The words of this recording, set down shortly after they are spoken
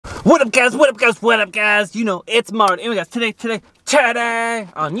What up, guys? What up, guys? What up, guys? You know, it's Marty. Anyway, guys, today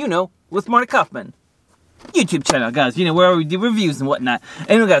on You Know with Marty Kaufman YouTube channel, guys. You know, where we do reviews and whatnot.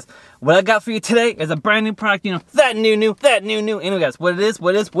 Anyway, guys, what I got for you today is a brand new product. You know, that new. Anyway, guys, what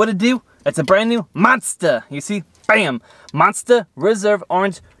it do? It's a brand new Monster. You see, bam, Monster Reserve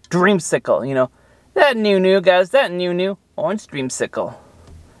Orange Dreamsicle. You know, that new, guys. That new Orange Dreamsicle,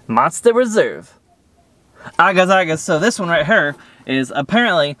 Monster Reserve. Alright guys, so this one right here is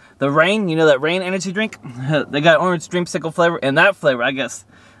apparently the Rain, you know that Rain energy drink? They got orange dreamsicle flavor, and that flavor, I guess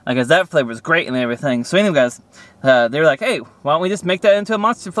that flavor is great and everything. So anyway guys, they were like, hey, why don't we just make that into a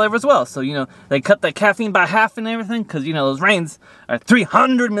Monster flavor as well? So, you know, they cut the caffeine by half and everything, because, you know, those Rains are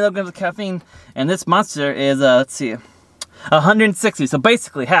 300 milligrams of caffeine, and this Monster is, let's see, 160, so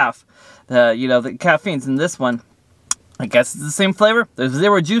basically half, you know, the caffeine's in this one. I guess it's the same flavor. There's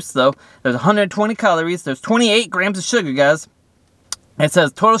zero juice though. There's 120 calories. There's 28 grams of sugar, guys. It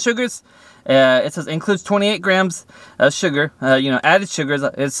says total sugars. It says includes 28 grams of sugar. You know, added sugars.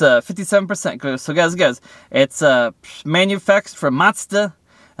 It's 57%. So guys, it's manufactured from Monster.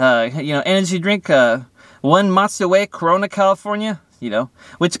 You know, energy drink. One Monster Way, Corona, California. You know,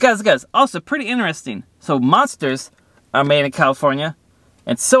 which guys, also pretty interesting. So Monsters are made in California,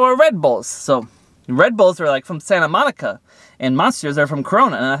 and so are Red Bulls. So Red Bulls are like from Santa Monica, and Monsters are from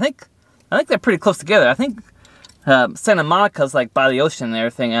Corona, and I think they're pretty close together. I think Santa Monica's like by the ocean and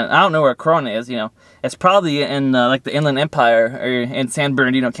everything, and I don't know where Corona is. You know, it's probably in like the Inland Empire or in San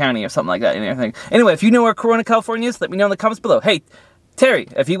Bernardino County or something like that and everything. Anyway, if you know where Corona, California is, let me know in the comments below. Hey, Terry,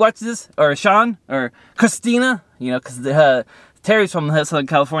 if you watch this, or Sean, or Christina, you know, because Terry's from Southern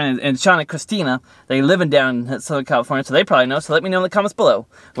California, and Sean and Christina, they live down in Southern California, so they probably know. So let me know in the comments below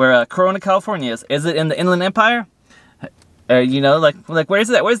where Corona, California is. Is it in the Inland Empire? You know, like where is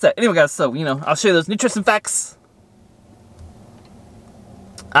that? Where is that? Anyway, guys, so, you know, I'll show you those nutrition facts.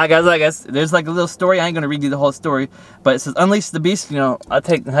 Alright, guys, there's like a little story. I ain't gonna read you the whole story, but it says, unleash the beast. You know,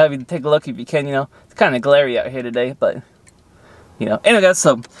 have you take a look if you can. You know, it's kind of glary out here today, but you know. Anyway, guys,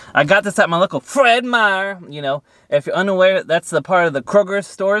 so I got this at my local Fred Meyer. You know, if you're unaware, that's the part of the Kroger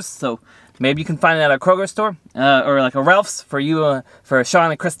stores. So maybe you can find it at a Kroger store or like a Ralph's for you, for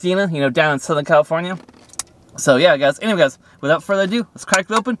Sean and Christina. You know, down in Southern California. So yeah, guys. Anyway, guys, without further ado, let's crack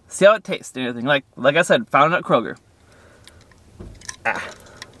it open, see how it tastes and everything. Like I said, found it at Kroger.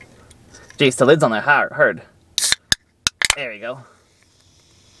 Jeez, the lid's on there hard. There you go.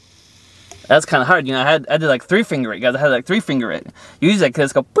 That's kind of hard, you know. I did like 3-finger it, guys. I had like 3-finger it. Usually I could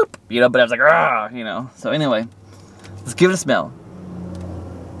just go boop, you know, but I was like, ah, you know. So anyway, let's give it a smell.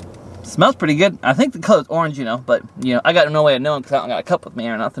 Smells pretty good. I think the color's orange, you know, but you know, I got no way of knowing because I don't got a cup with me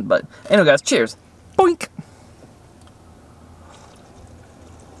or nothing. But anyway, guys, cheers. Boink.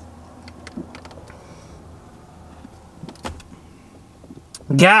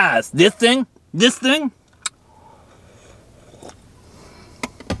 Guys, this thing.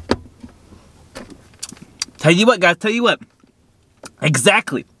 Tell you what, guys,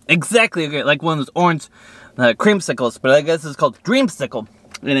 exactly, okay, like one of those orange creamsicles, but I guess it's called Dreamsicle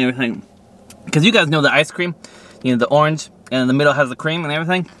and everything. Because you guys know the ice cream, you know, the orange, and in the middle has the cream and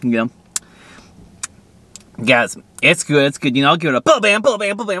everything, you know. Guys, it's good, you know, I'll give it a pull bam,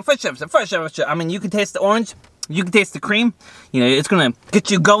 fresh up. I mean, you can taste the orange. You can taste the cream, you know, it's gonna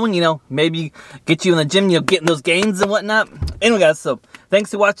get you going, you know, maybe get you in the gym, you know, getting those gains and whatnot. Anyway, guys, so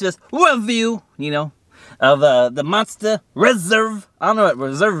thanks for watching this review, you know, of the Monster Reserve. I don't know what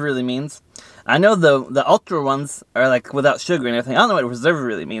Reserve really means. I know the Ultra ones are like without sugar and everything. I don't know what Reserve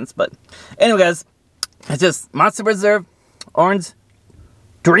really means, but anyway, guys, it's just Monster Reserve Orange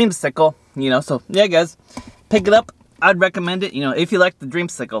Dreamsicle, you know, so yeah, guys, pick it up. I'd recommend it, you know, if you like the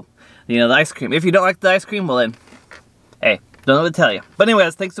Dreamsicle. You know, the ice cream. If you don't like the ice cream, well then, hey, don't know what to tell you. But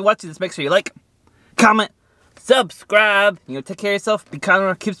anyways, thanks for watching. Just make sure you like, comment, subscribe. You know, take care of yourself. Be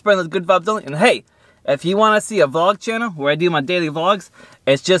kind, keep spreading those good vibes only. And hey, if you want to see a vlog channel where I do my daily vlogs,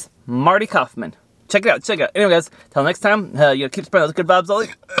 it's just Marty Kaufman. Check it out, Anyway, guys, till next time, you know, keep spreading those good vibes only.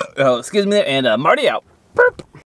 Excuse me there, and Marty out. Burp.